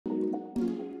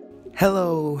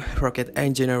Hello rocket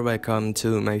engineer, welcome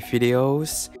to my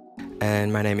videos,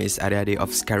 and my name is Adi of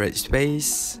Skyred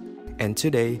Space, and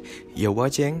today you're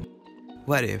watching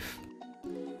What If.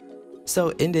 So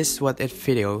in this What If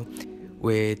video,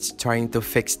 we're trying to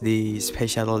fix the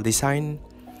space shuttle design,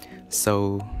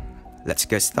 so let's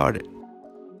get started.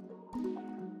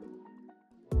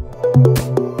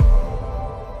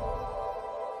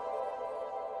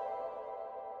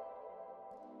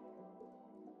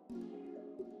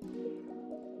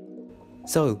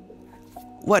 So,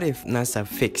 what if NASA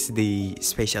fixed the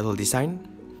space shuttle design?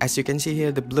 As you can see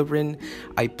here, the blueprint,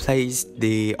 I placed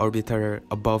the orbiter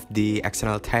above the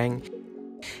external tank,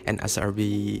 and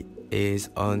SRB is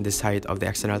on the side of the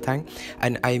external tank,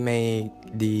 and I made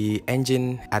the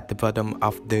engine at the bottom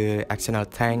of the external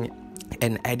tank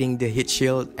and adding the heat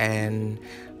shield and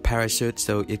parachute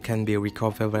so it can be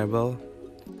recoverable.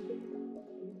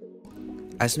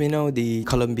 As we know, the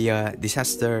Columbia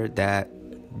disaster, that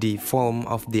the foam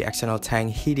of the external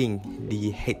tank hitting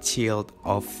the heat shield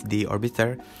of the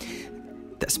orbiter,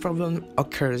 this problem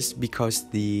occurs because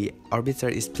the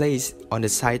orbiter is placed on the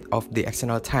side of the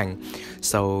external tank.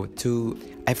 So to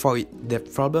avoid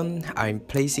that problem, I'm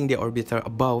placing the orbiter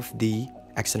above the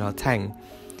external tank.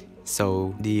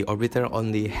 So the orbiter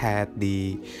only had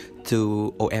the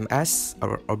 2 OMS,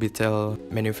 or orbital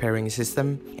maneuvering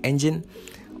system engine,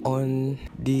 on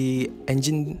the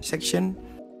engine section.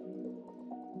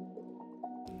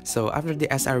 So after the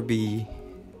SRB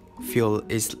fuel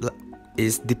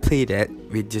is depleted,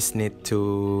 we just need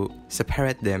to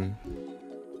separate them.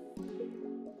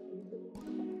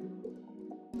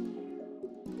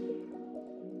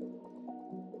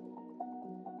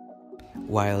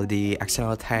 While the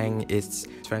external tank is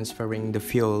transferring the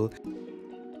fuel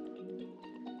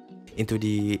into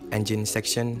the engine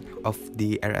section of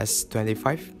the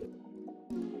RS-25.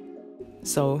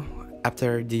 So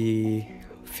after the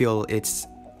fuel is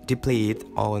depleted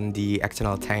on the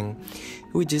external tank,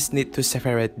 we just need to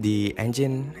separate the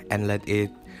engine and let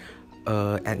it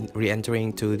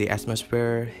re-entering to the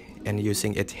atmosphere and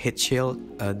using its heat shield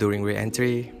during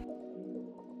re-entry,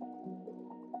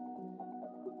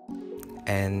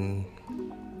 and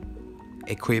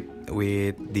equipped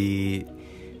with the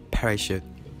parachute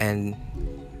and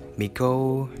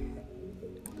MECO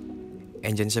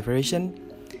engine separation.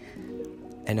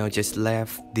 And now just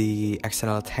left the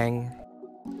external tank.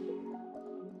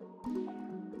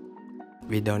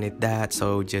 We don't need that,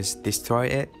 so just destroy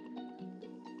it.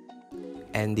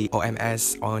 And the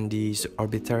OMS on the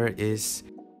orbiter is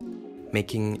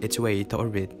making its way to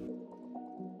orbit.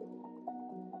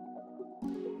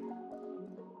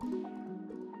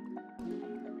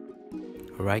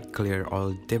 Alright, clear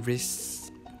all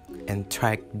debris and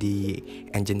track the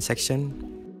engine section.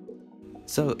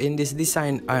 So in this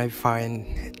design, I find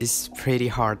it's pretty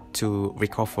hard to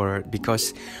recover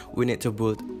because we need to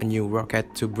build a new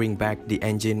rocket to bring back the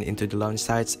engine into the launch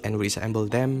sites and reassemble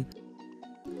them.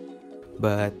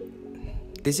 But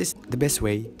this is the best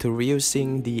way to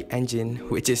reusing the engine,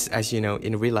 which is, as you know,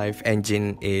 in real life,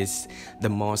 engine is the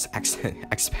most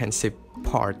expensive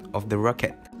part of the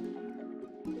rocket.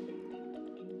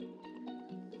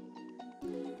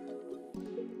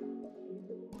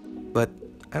 But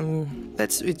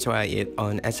let's retry it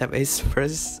on SFS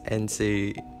first and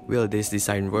see will this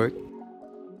design work.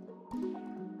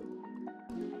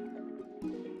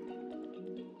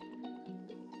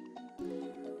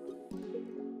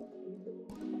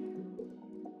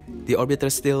 The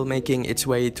orbiter still making its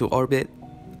way to orbit,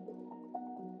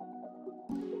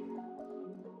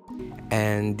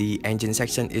 and the engine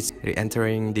section is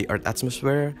re-entering the Earth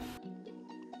atmosphere.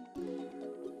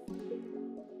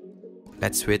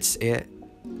 Let's switch it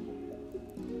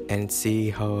and see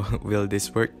how will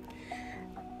this work.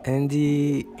 And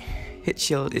the heat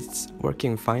shield is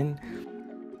working fine.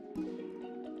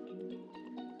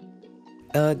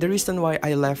 The reason why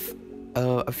I left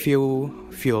a few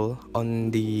fuel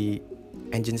on the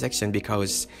engine section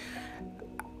because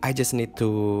I just need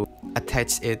to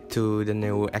attach it to the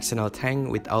new external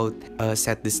tank without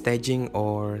set the staging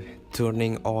or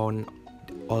turning on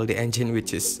all the engine,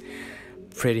 which is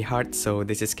pretty hard. So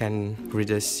this is can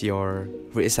reduce your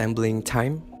reassembling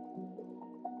time.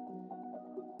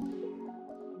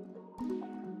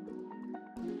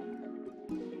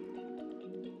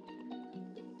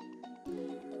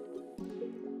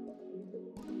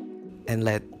 And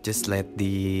just let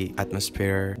the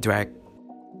atmosphere drag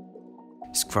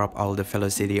scrub all the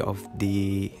velocity of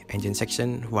the engine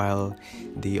section while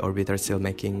the orbiter is still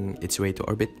making its way to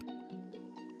orbit.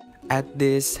 At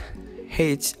this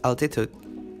H altitude,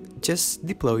 just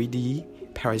deploy the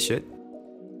parachute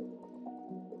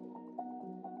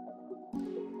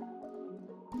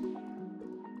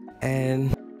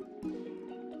And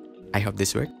I hope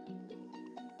this works.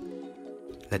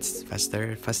 Let's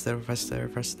faster,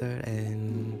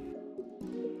 and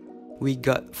we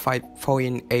got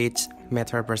 5.8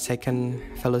 meter per second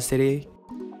velocity.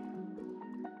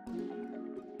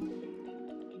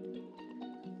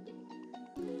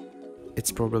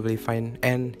 It's probably fine,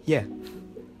 and yeah,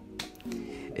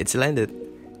 it's landed.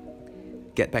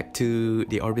 Get back to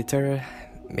the orbiter,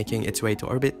 making its way to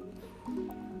orbit.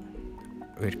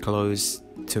 We're close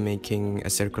to making a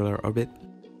circular orbit.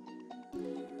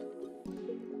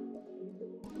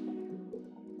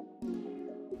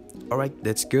 Alright,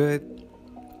 that's good.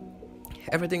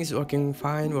 Everything is working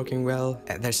fine, working well.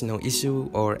 There's no issue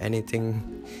or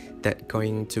anything that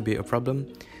going to be a problem.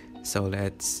 So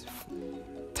let's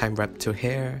time warp to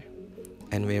here,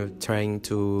 and we're trying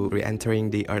to re-entering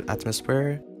the Earth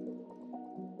atmosphere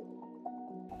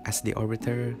as the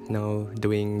orbiter, now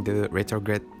doing the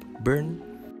retrograde burn.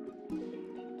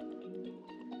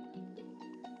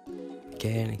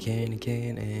 Again,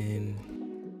 and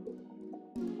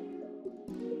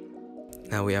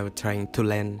now we are trying to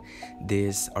land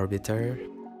this orbiter.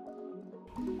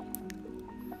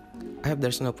 I hope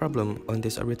there's no problem on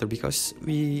this orbiter because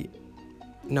we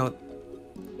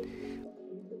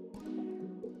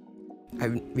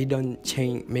don't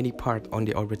change many parts on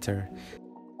the orbiter.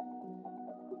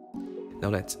 Now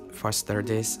let's faster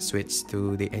this, switch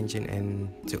to the engine and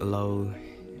to allow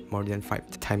more than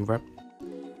 5 time warp.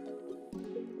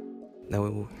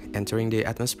 Now entering the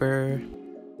atmosphere.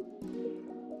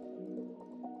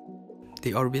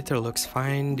 The orbiter looks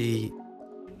fine, the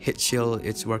heat shield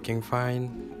is working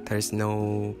fine, there's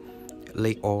no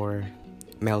leak or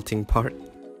melting part.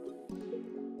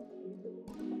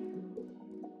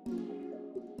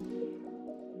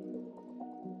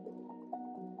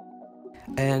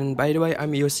 And by the way,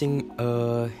 I'm using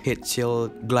a heat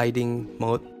shield gliding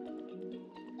mode.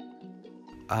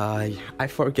 I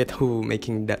forget who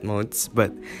making that modes,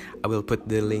 but I will put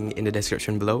the link in the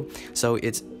description below. So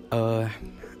it's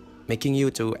making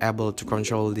you to able to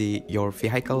control your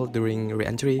vehicle during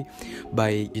re-entry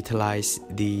by utilize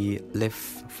the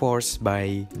lift force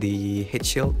by the heat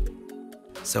shield.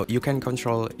 So you can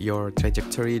control your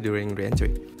trajectory during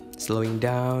re-entry. Slowing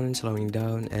down,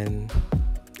 and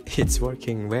it's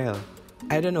working well.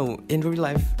 I don't know, in real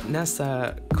life,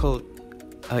 NASA could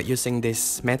using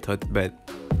this method, but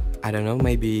I don't know,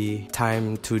 maybe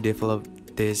time to develop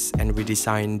this and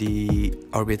redesign the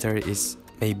orbiter is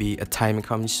maybe a time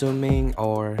consuming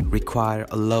or require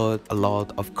a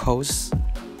lot of cost.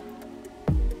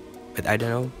 But I don't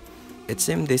know. It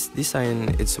seems this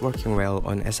design is working well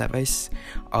on SFS.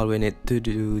 All we need to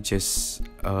do just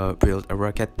build a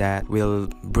rocket that will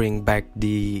bring back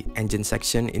the engine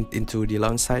section into the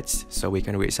launch sites, so we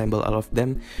can reassemble all of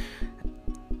them,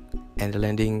 and the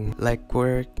landing leg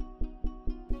work.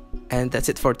 And that's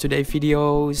it for today's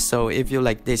video. So if you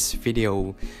like this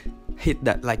video, hit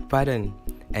that like button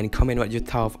and comment what you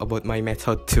thought about my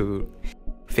method to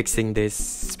fixing this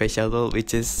Space Shuttle,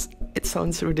 which is, it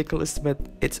sounds ridiculous, but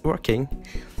it's working.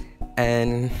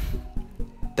 And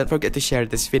don't forget to share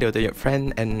this video to your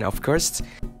friend, and of course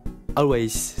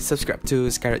always subscribe to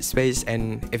Skyride Space.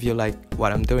 And if you like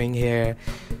what I'm doing here,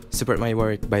 support my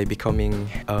work by becoming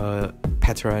a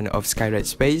patron of Skyride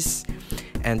Space.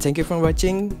 And thank you for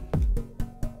watching.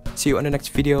 See you on the next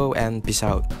video, and peace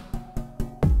out.